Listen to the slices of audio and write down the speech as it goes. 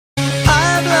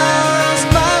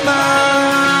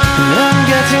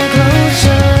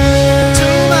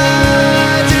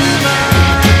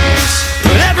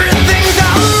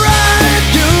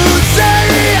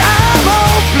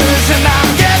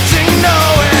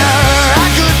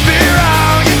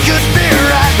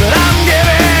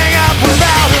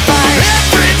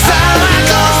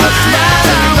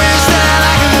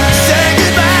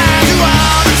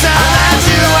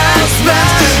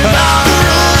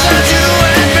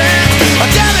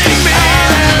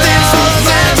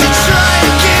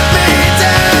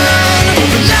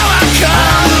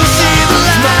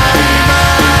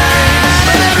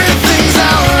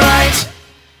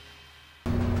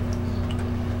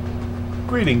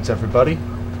Greetings everybody.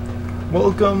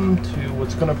 Welcome to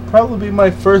what's going to probably be my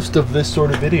first of this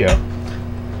sort of video.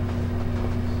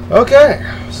 Okay,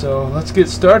 so let's get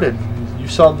started. You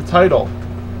saw the title.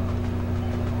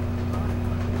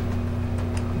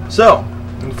 So,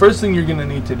 the first thing you're going to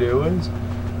need to do is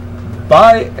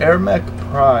buy Airmech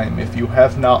Prime if you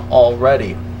have not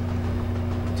already.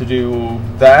 To do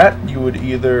that, you would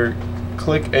either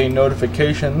click a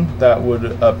notification that would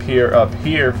appear up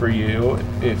here for you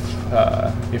if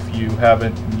you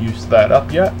haven't used that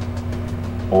up yet,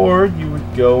 or you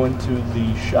would go into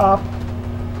the shop,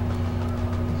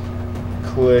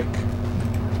 click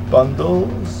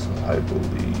bundles. I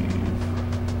believe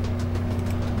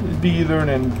it'd be either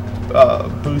in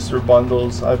booster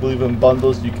bundles. I believe in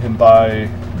bundles you can buy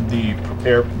the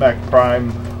Airmech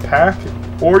Prime pack,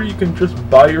 or you can just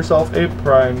buy yourself a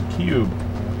Prime Cube.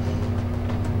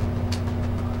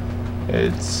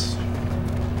 It's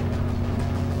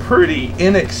pretty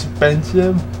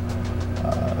inexpensive,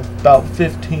 about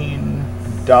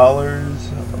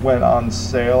 $15 went on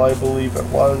sale, I believe it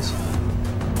was.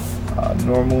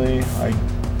 Normally, I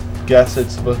guess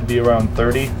it's supposed to be around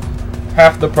 $30,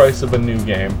 half the price of a new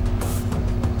game.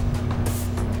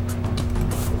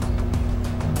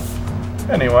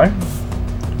 Anyway,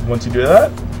 once you do that,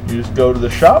 you just go to the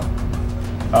shop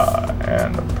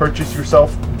and purchase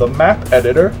yourself the map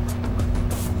editor.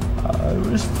 It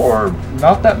was for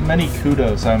not that many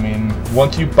kudos. I mean,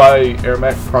 once you buy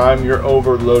Airmech Prime, you're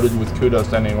overloaded with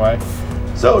kudos anyway.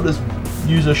 So just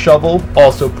use a shovel,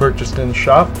 also purchased in the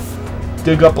shop,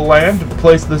 dig up a land,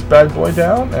 place this bad boy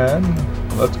down, and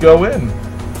let's go in.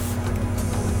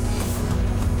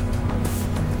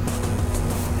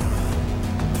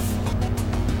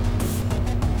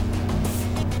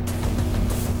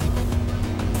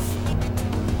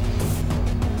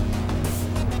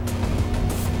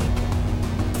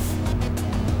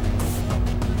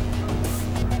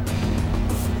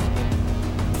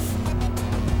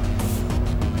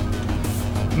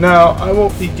 Now, I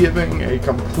won't be giving a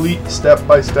complete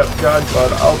step-by-step guide,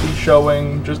 but I'll be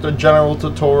showing just a general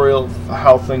tutorial of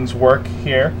how things work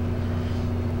here.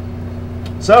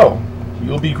 So,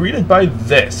 you'll be greeted by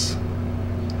this.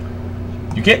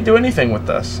 You can't do anything with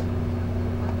this.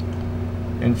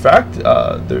 In fact,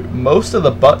 most of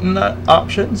the button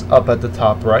options up at the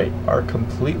top right are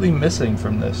completely missing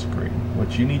from this screen.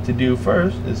 What you need to do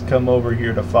first is come over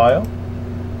here to File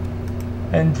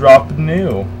and drop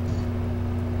New.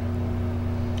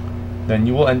 Then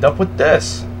you will end up with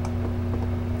this.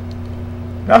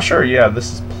 Now sure, yeah,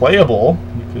 this is playable.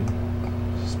 You could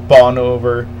spawn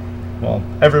over, well,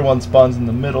 everyone spawns in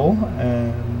the middle,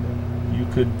 and you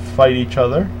could fight each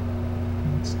other.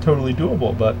 It's totally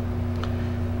doable, but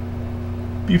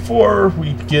before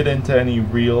we get into any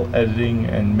real editing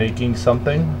and making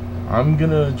something, I'm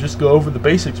gonna just go over the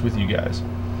basics with you guys.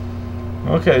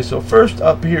 Okay, so first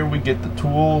up here we get the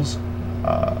tools.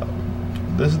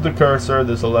 This is the cursor.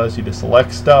 This allows you to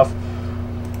select stuff.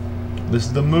 This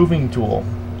is the moving tool.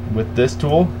 With this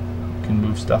tool, you can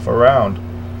move stuff around.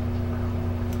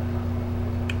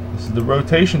 This is the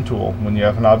rotation tool. When you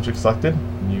have an object selected,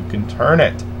 you can turn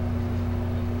it.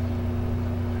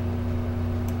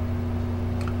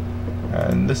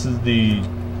 And this is the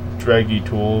draggy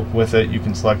tool. With it, you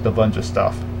can select a bunch of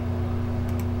stuff.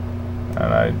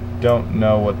 And I don't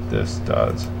know what this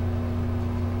does.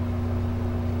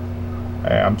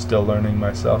 I'm still learning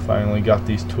myself. I only got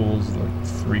these tools like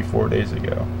 3-4 days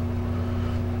ago.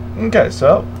 Okay,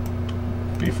 so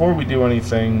before we do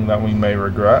anything that we may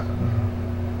regret,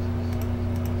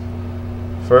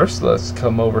 first let's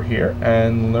come over here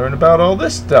and learn about all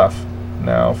this stuff.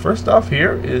 Now, first off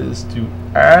here is to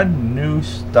add new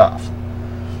stuff.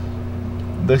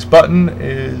 This button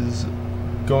is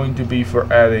going to be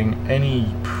for adding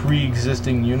any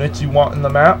pre-existing units you want in the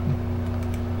map.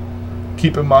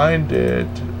 Keep in mind it,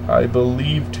 I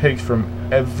believe, takes from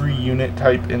every unit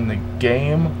type in the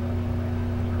game,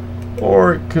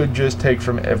 or it could just take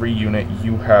from every unit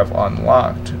you have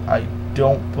unlocked. I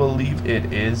don't believe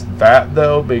it is that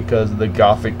though, because the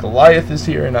Gothic Goliath is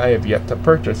here and I have yet to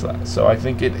purchase that. So I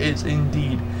think it is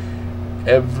indeed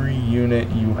every unit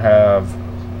you have,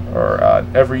 or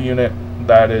every unit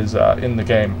that is in the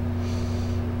game.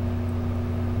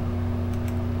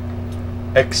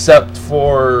 Except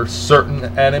for certain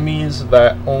enemies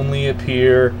that only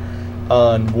appear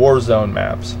on Warzone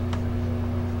maps.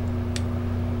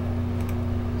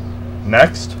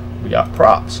 Next, we got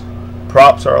props.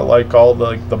 Props are like all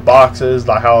the boxes,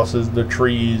 the houses, the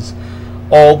trees,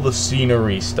 all the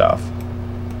scenery stuff.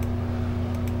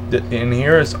 In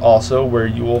here is also where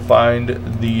you will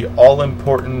find the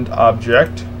all-important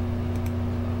object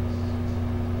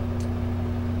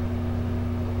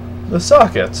the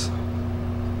sockets.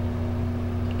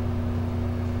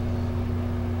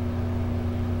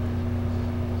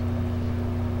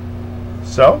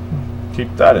 So,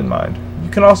 keep that in mind. You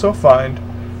can also find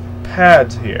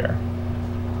pads here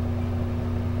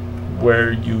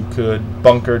where you could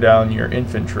bunker down your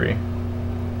infantry.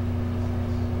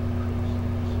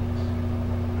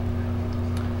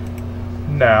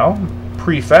 Now,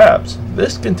 prefabs.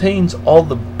 This contains all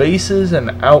the bases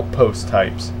and outpost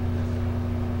types.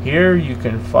 Here you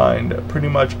can find pretty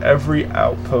much every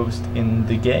outpost in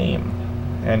the game,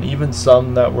 and even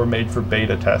some that were made for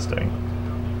beta testing.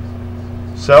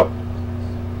 So,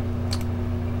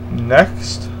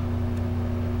 next,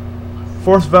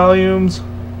 force volumes.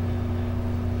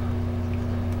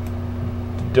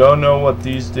 Don't know what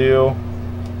these do,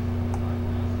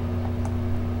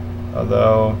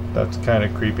 although that's kind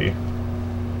of creepy.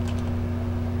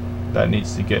 That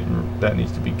needs to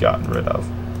be gotten rid of.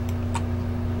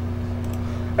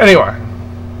 Anyway,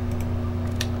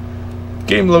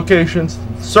 game locations,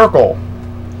 circle.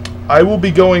 I will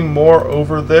be going more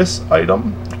over this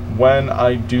item when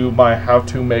I do my how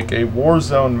to make a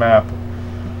Warzone map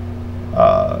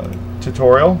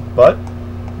tutorial, but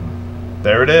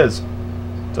there it is.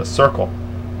 It's a circle.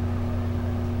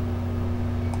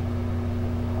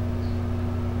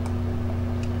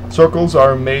 Circles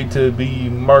are made to be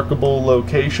markable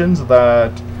locations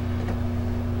that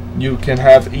you can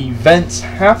have events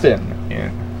happen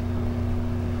in.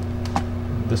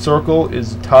 The circle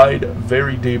is tied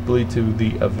very deeply to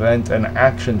the event and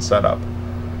action setup.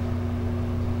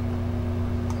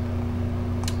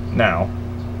 Now,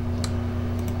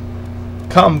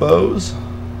 combos.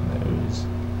 There's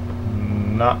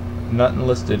nothing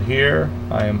listed here.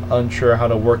 I am unsure how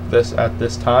to work this at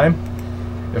this time.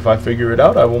 If I figure it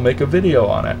out, I will make a video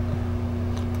on it.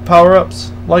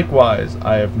 Power-ups, likewise.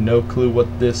 I have no clue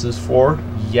what this is for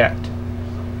yet.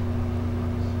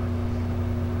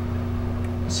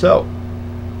 So,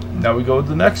 now we go to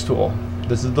the next tool.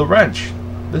 This is the wrench.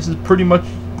 This is pretty much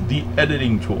the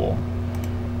editing tool.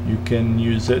 You can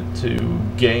use it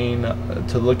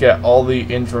to look at all the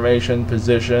information,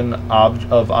 position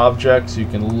of objects. You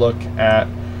can look at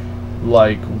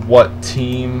like what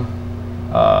team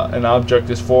an object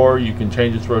is for. You can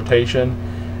change its rotation,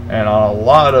 and on a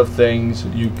lot of things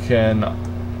you can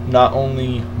not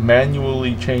only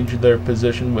manually change their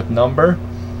position with number,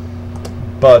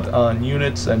 but on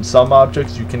units and some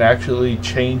objects you can actually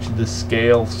change the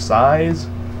scale size.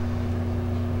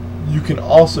 You can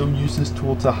also use this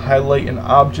tool to highlight an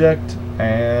object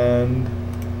and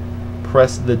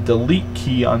press the delete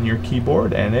key on your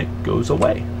keyboard and it goes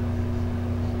away.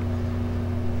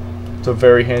 It's a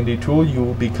very handy tool you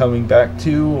will be coming back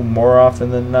to more often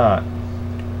than not.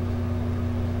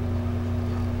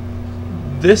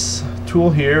 This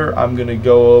tool here I'm going to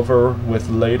go over with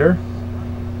later.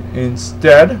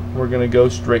 Instead, we're going to go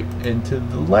straight into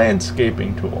the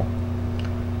landscaping tool.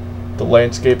 The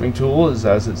landscaping tool is,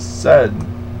 as it said,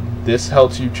 this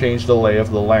helps you change the lay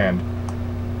of the land.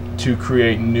 To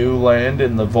create new land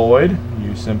in the void,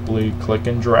 you simply click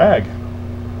and drag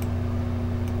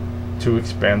to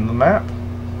expand the map,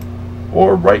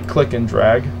 or right click and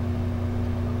drag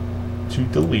to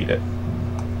delete it.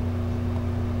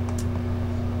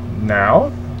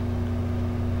 Now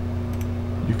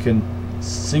you can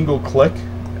single click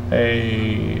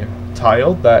a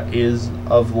tile that is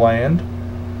of land,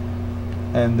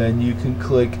 and then you can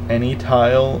click any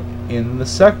tile in the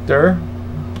sector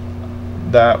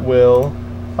that will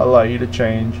allow you to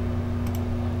change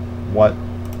what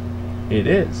it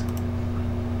is.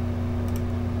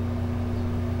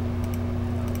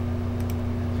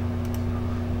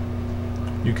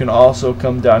 You can also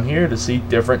come down here to see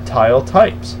different tile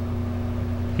types.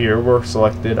 Here we're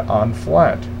selected on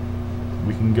flat.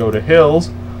 We can go to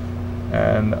hills,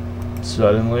 and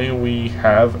suddenly we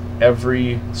have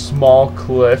every small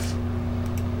cliff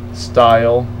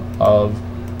style of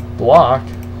block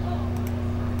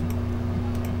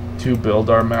to build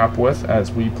our map with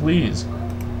as we please.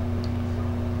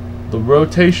 The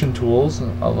rotation tools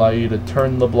allow you to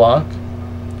turn the block.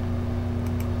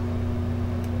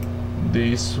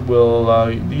 These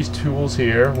tools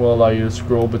here will allow you to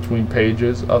scroll between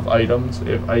pages of items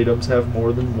if items have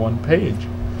more than one page.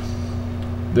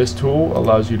 This tool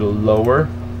allows you to lower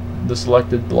the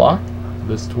selected block.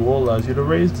 This tool allows you to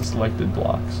raise the selected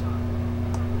blocks.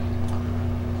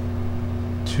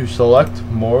 To select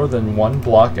more than one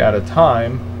block at a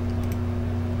time,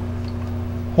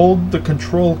 hold the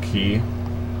control key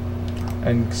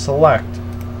and select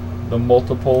the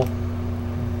multiple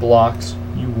blocks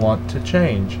you want to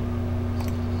change.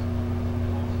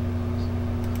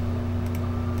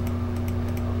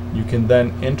 You can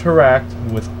then interact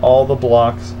with all the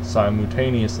blocks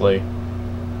simultaneously.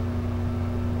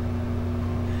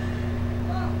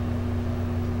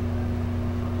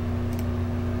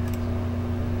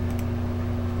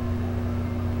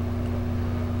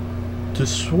 To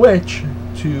switch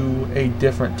to a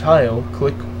different tile,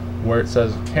 click where it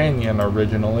says Canyon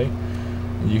originally.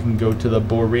 You can go to the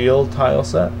Boreal tile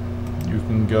set. You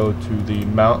can go to the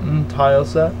Mountain tile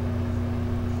set.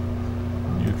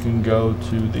 You can go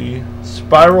to the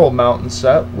Spiral Mountain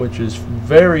set, which is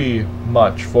very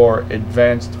much for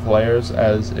advanced players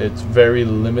as it's very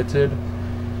limited.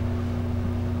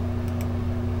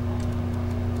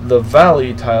 The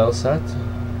Valley tile set.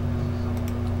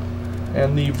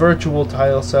 And the Virtual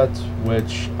tile set,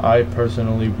 which I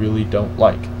personally really don't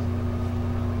like.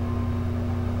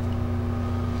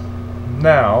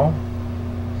 Now,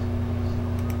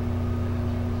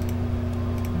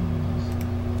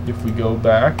 if we go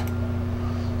back,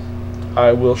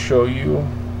 I will show you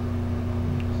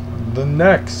the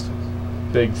next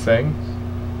big thing,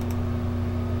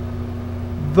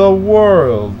 the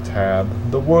World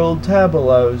tab. The World tab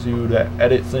allows you to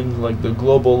edit things like the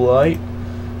global light,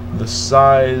 the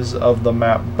size of the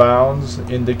map bounds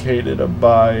indicated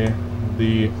by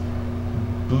the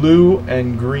blue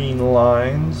and green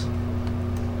lines,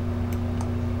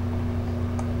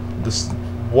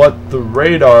 what the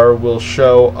radar will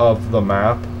show of the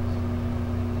map,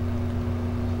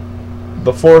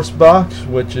 the force box,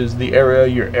 which is the area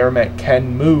your airmech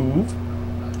can move,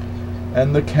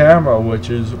 and the camera, which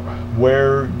is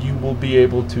where you will be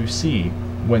able to see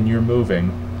when you're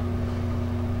moving.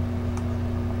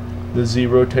 The Z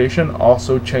rotation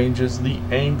also changes the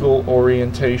angle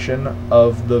orientation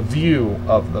of the view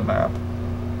of the map.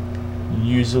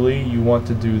 Usually you want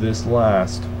to do this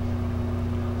last.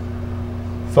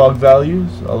 Fog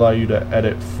values allow you to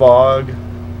edit fog.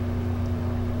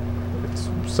 It's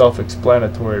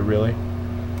self-explanatory really.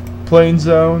 Plane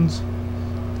zones.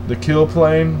 The kill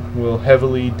plane will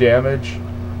heavily damage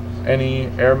any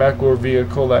airmech or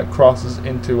vehicle that crosses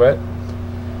into it.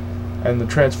 And the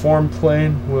transform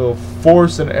plane will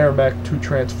force an airmech to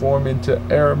transform into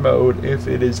air mode if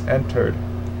it is entered.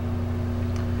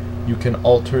 You can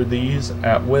alter these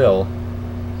at will.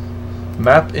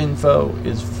 Map info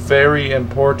is very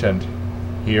important.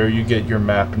 Here you get your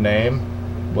map name,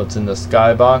 what's in the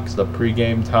skybox, the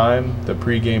pregame time, the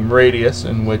pregame radius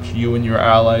in which you and your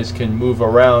allies can move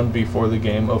around before the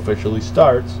game officially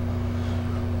starts,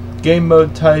 game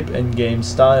mode type, and game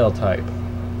style type.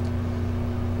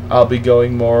 I'll be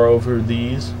going more over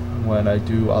these when I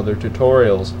do other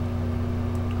tutorials.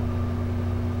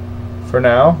 For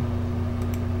now,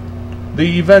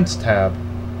 the Events tab.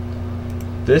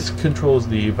 This controls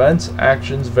the events,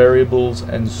 actions, variables,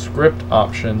 and script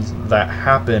options that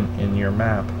happen in your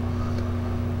map.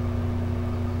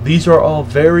 These are all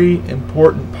very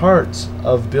important parts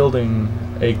of building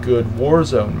a good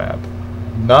Warzone map,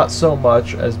 not so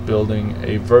much as building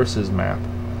a versus map.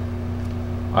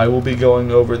 I will be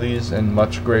going over these in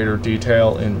much greater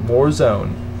detail in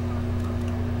Warzone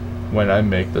when I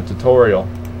make the tutorial.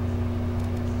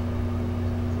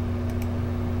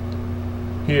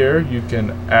 Here you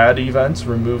can add events,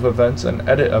 remove events, and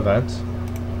edit events.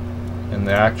 In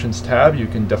the Actions tab you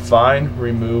can define,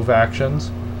 remove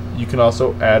actions. You can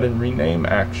also add and rename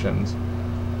actions.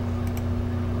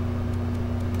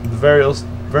 The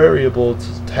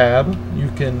Variables tab, you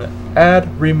can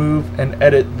add, remove, and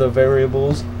edit the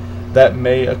variables that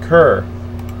may occur.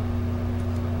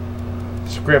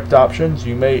 Script options,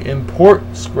 you may import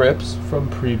scripts from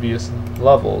previous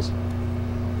levels.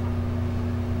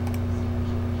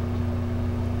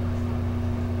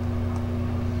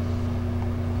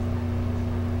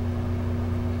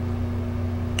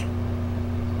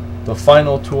 The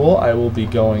final tool I will be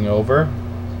going over,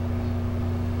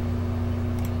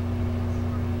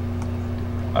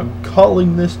 I'm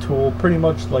calling this tool pretty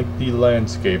much like the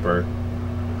Landscaper.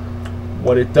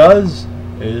 What it does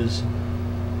is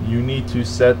you need to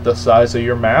set the size of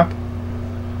your map,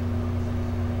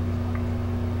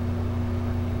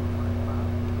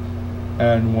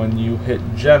 and when you hit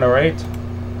generate,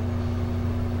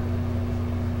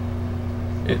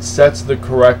 it sets the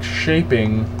correct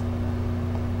shaping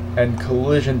and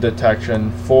collision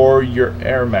detection for your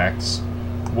airmechs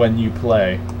when you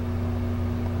play.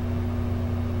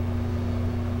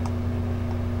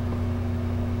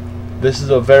 This is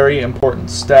a very important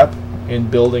step in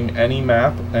building any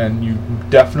map, and you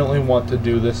definitely want to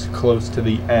do this close to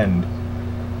the end,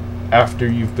 after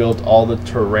you've built all the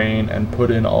terrain and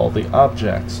put in all the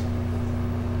objects.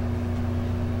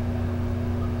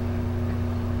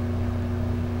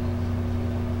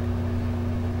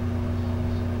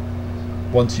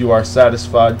 Once you are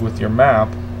satisfied with your map,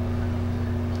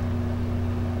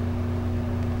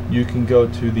 you can go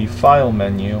to the File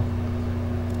menu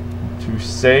to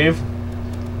save,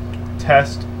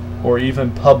 test, or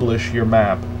even publish your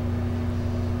map.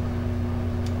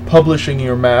 Publishing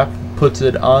your map puts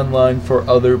it online for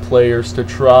other players to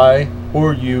try,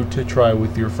 or you to try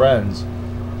with your friends.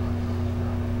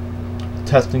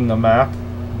 Testing the map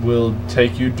will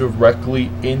take you directly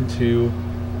into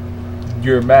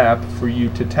your map for you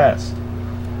to test.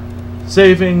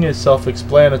 Saving is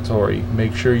self-explanatory.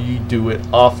 Make sure you do it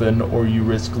often or you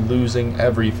risk losing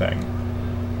everything.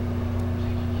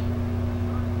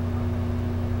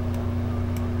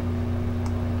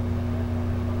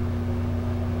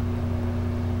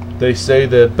 They say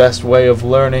the best way of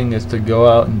learning is to go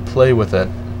out and play with it.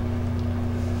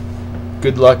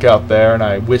 Good luck out there, and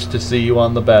I wish to see you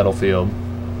on the battlefield.